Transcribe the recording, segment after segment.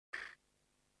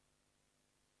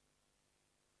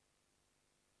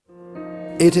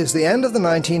It is the end of the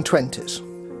 1920s.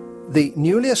 The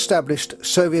newly established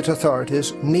Soviet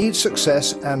authorities need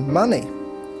success and money.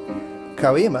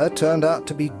 Kolyma turned out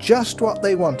to be just what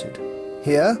they wanted.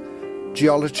 Here,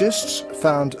 geologists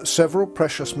found several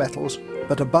precious metals,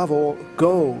 but above all,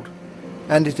 gold,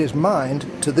 and it is mined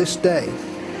to this day.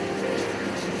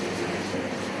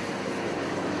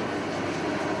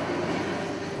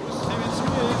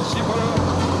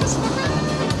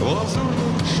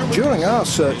 During our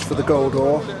search for the gold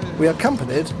ore, we are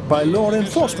accompanied by law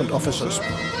enforcement officers.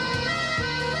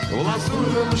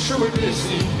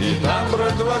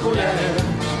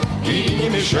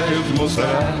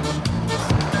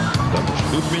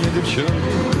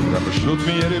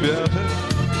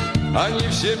 Они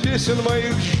все песен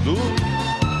моих ждут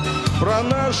про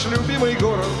наш любимый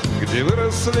город, где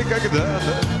выросли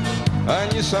когда-то.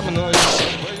 Они со мной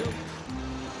поют.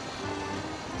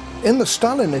 In the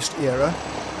Stalinist era,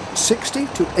 60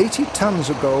 to 80 tons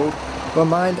of gold were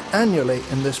mined annually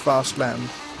in this vast land.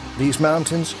 These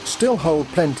mountains still hold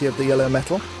plenty of the yellow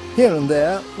metal. Here and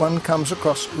there one comes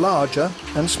across larger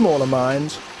and smaller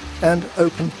mines and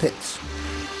open pits.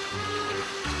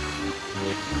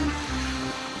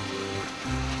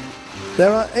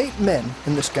 There are 8 men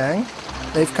in this gang.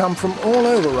 They've come from all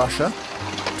over Russia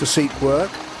to seek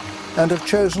work and have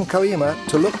chosen Kolyma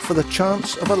to look for the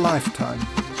chance of a lifetime.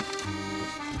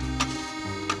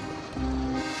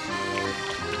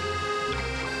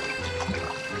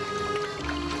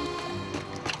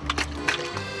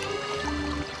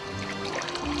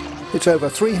 It's over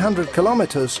 300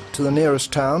 kilometers to the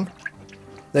nearest town.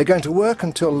 They're going to work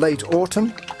until late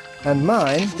autumn and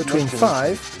mine between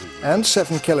 5 and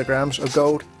 7 kilograms of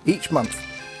gold each month.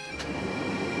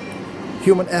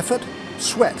 Human effort,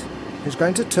 sweat, is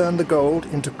going to turn the gold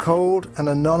into cold and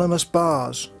anonymous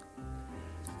bars.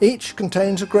 Each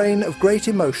contains a grain of great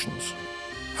emotions,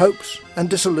 hopes and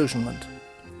disillusionment.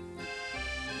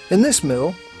 In this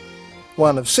mill,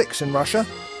 one of 6 in Russia,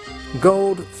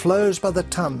 gold flows by the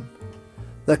ton.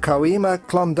 The Kolyma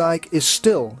Klondike is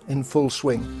still in full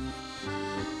swing.